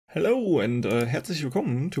Hello and herzlich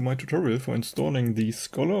willkommen to my tutorial for installing the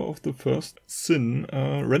Scholar of the First Sin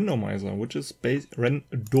Ran-Door-Mizer, which is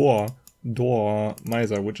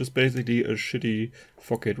Ran-Door-Mizer, which is basically a shitty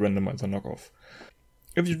Fockade randomizer knockoff.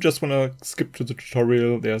 If you just want to skip to the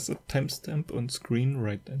tutorial, there's a timestamp on screen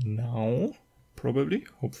right now, probably,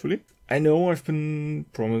 hopefully. I know I've been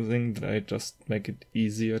promising that I just make it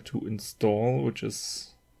easier to install, which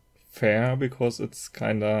is fair because it's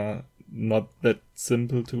kinda not that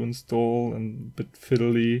simple to install and a bit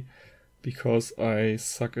fiddly because I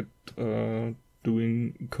suck at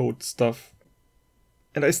doing code stuff.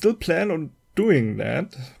 And I still plan on doing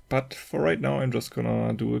that, but for right now I'm just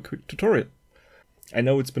gonna do a quick tutorial. I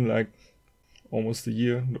know it's been like almost a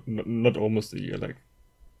year, not almost a year, like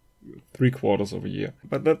 3/4 of a year.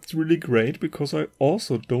 But that's really great because I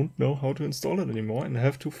also don't know how to install it anymore and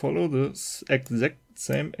have to follow the exact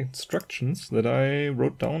same instructions that I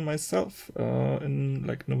wrote down myself in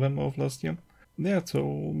like November of last year. Yeah,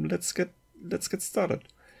 so let's get started.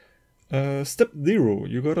 Step 0,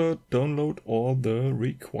 you gotta download all the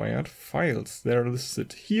required files. They're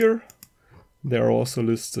listed here. They're also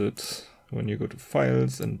listed when you go to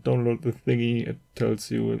files and download the thingy. It tells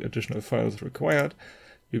you additional files required.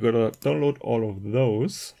 You gotta download all of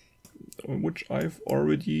those, which I've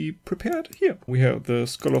already prepared here. We have the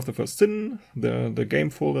Scholar of the First Sin, the game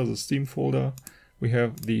folder, the Steam folder. We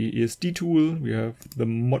have the ESD tool. We have the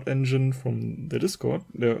mod engine from the Discord.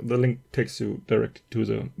 The link takes you directly to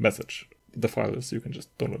the message. The file is, you can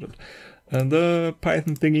just download it. And the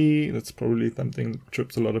Python thingy, that's probably something that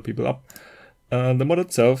trips a lot of people up. The mod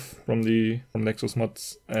itself from Nexus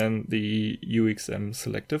Mods, and the UXM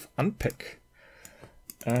selective unpack.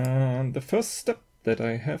 And the first step that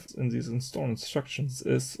I have in these install instructions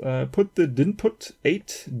is put the dinput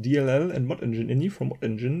 8 DLL and mod engine ini from mod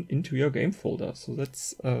engine into your game folder. So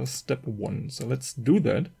that's step 1. So let's do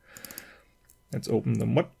that. Let's open the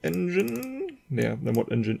mod engine. There, the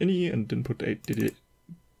mod engine ini and dinput 8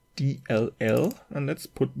 DLL, and let's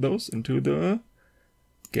put those into the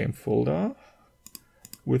game folder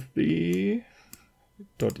with the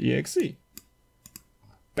 .exe.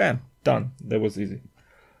 Bam, done. That was easy.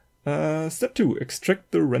 Step 2,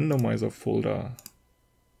 extract the Ran-Door-Mizer folder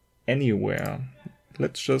anywhere.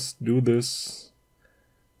 Let's just do this.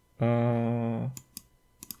 Yeah,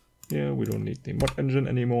 we don't need the mod engine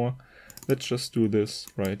anymore. Let's just do this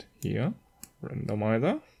right here.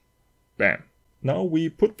 Ran-Door-Mizer. Bam. Now we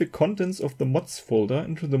put the contents of the mods folder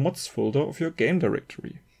into the mods folder of your game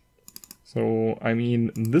directory. So I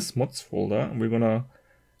mean this mods folder, we wanna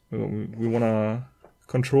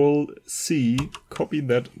Control C, copy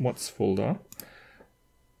that mods folder,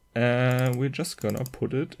 and we're just gonna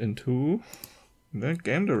put it into the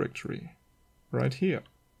game directory right here.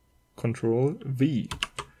 Control V,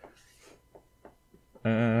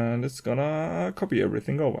 and it's gonna copy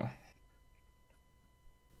everything over.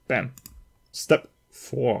 Bam. Step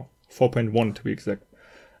 4, 4.1 to be exact.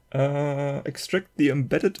 Extract the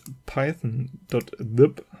embedded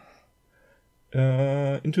python.zip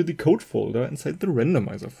into the code folder inside the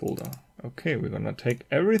Ran-Door-Mizer folder. Okay, we're gonna take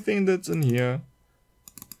everything that's in here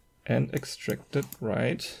and extract it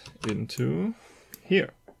right into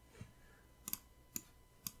here.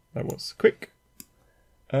 That was quick.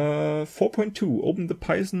 4.2, open the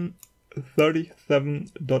Python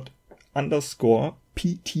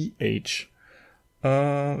 37._pth.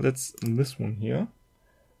 That's this one here.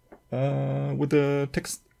 With the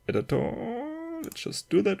text editor. Let's just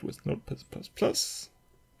do that with Notepad++,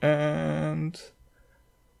 and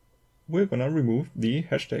we're gonna remove the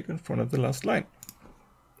hashtag in front of the last line.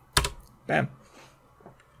 Bam.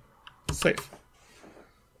 Save.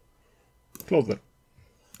 Close it.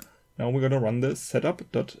 Now we're gonna run the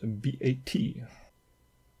setup.bat.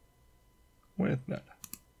 Where is that?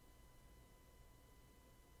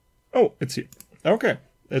 Oh, it's here. Okay,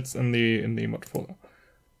 it's in the mod folder.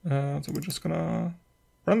 So we're just gonna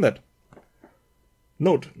run that.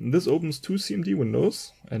 Note, this opens 2 CMD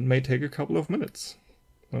windows and may take a couple of minutes.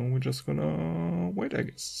 So we're just gonna wait, I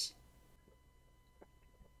guess.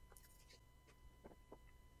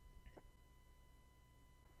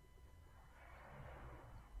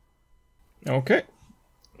 Okay,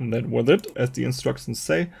 and that was it. As the instructions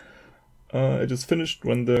say, it is finished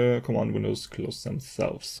when the command windows close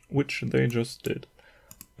themselves, which they just did.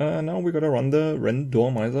 Now we gotta run the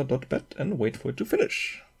Ran-Door-Mizer.bat and wait for it to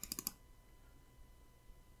finish.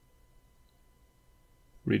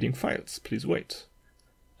 Reading files, please wait.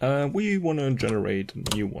 We want to generate a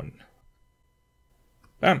new one.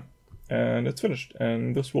 Bam! And it's finished.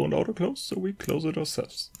 And this won't auto-close, so we close it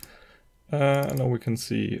ourselves. Now we can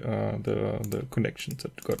see the connections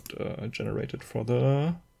that got generated for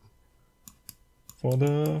the for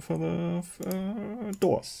the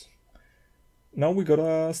doors. Now we got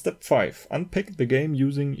a step 5. Unpack the game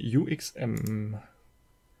using UXM.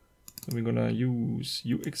 So we're gonna use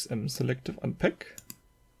UXM selective unpack.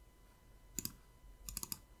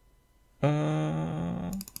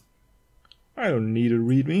 I don't need a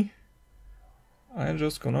readme. I'm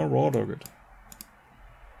just gonna raw dog it.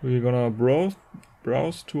 We're gonna browse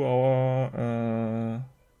to our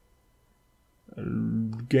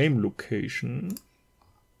game location,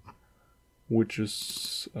 which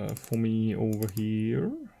is for me over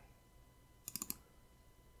here.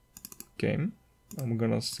 Game. I'm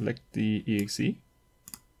gonna select the exe.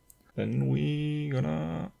 Then we're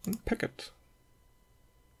gonna unpack it.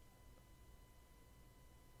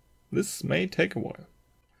 This may take a while.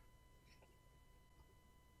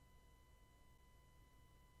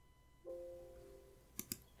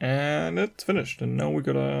 And it's finished. And now we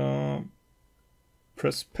gotta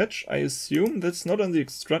press patch. I assume that's not in the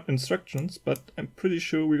instructions, but I'm pretty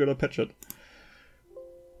sure we gotta patch it.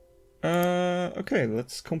 Okay,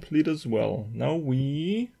 let's complete as well. Now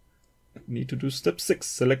we need to do step 6.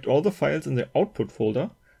 Select all the files in the output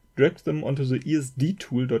folder, drag them onto the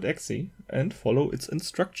esdtool.exe and follow its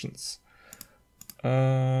instructions.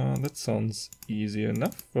 That sounds easy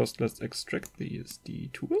enough. First, let's extract the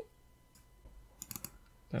ESD tool.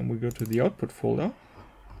 Then we go to the output folder.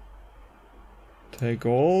 Take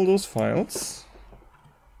all those files.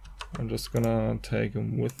 I'm just gonna take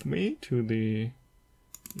them with me to the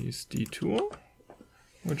ESD tool.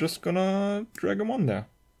 We're just gonna drag them on there.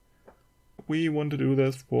 We want to do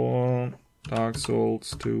this for Dark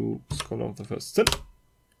Souls 2 Scholar of the First Sin.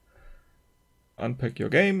 Unpack your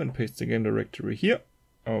game and paste the game directory here.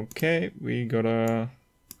 Okay, we gotta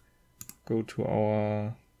go to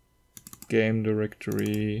our game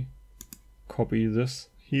directory, copy this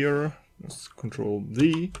here, let's Control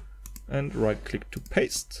Z and right click to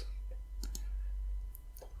paste.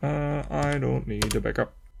 I don't need a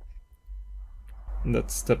backup.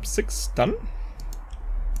 That's step 6 done.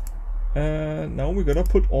 And now we gotta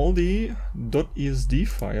put all the .esd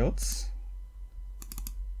files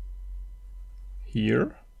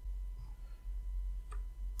here.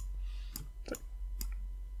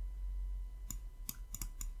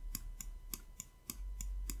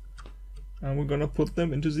 And we're gonna put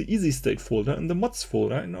them into the easy state folder in the mods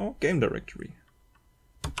folder in our game directory.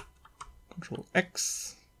 Control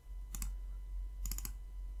X.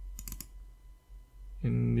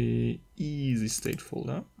 In the easy state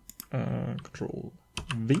folder. Control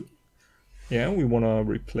V. Yeah, we wanna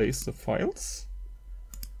replace the files.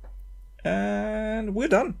 And we're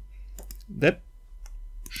done. That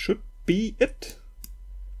should be it.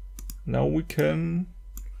 Now we can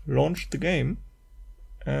launch the game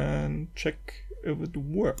and check if it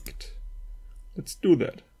worked. Let's do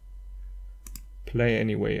that. Play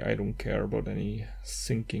anyway, I don't care about any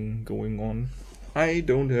syncing going on. I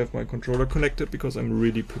don't have my controller connected because I'm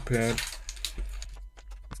really prepared.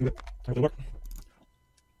 We're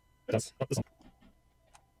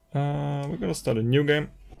gonna start a new game.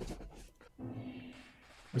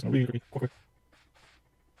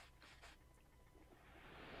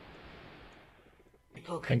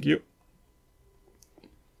 Thank you.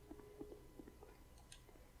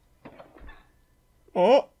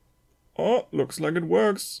 Oh, looks like it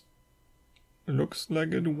works. Looks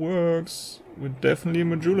like it works. We're definitely in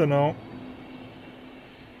Majula now.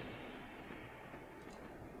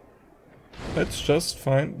 Let's just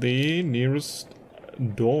find the nearest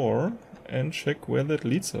door and check where that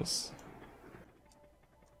leads us.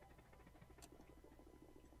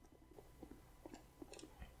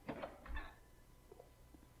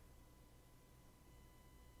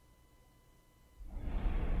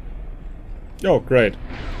 Oh, great.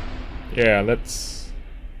 Yeah, let's...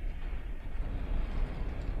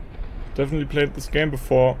 Definitely played this game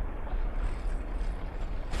before.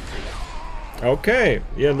 Okay,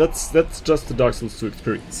 yeah, that's just the Dark Souls 2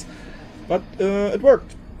 experience. But it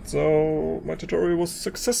worked. So my tutorial was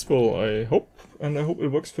successful, I hope. And I hope it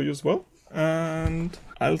works for you as well. And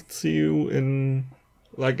I'll see you in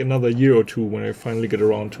like another year or two when I finally get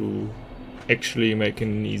around to actually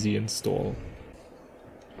making an easy install.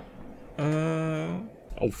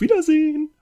 Auf Wiedersehen!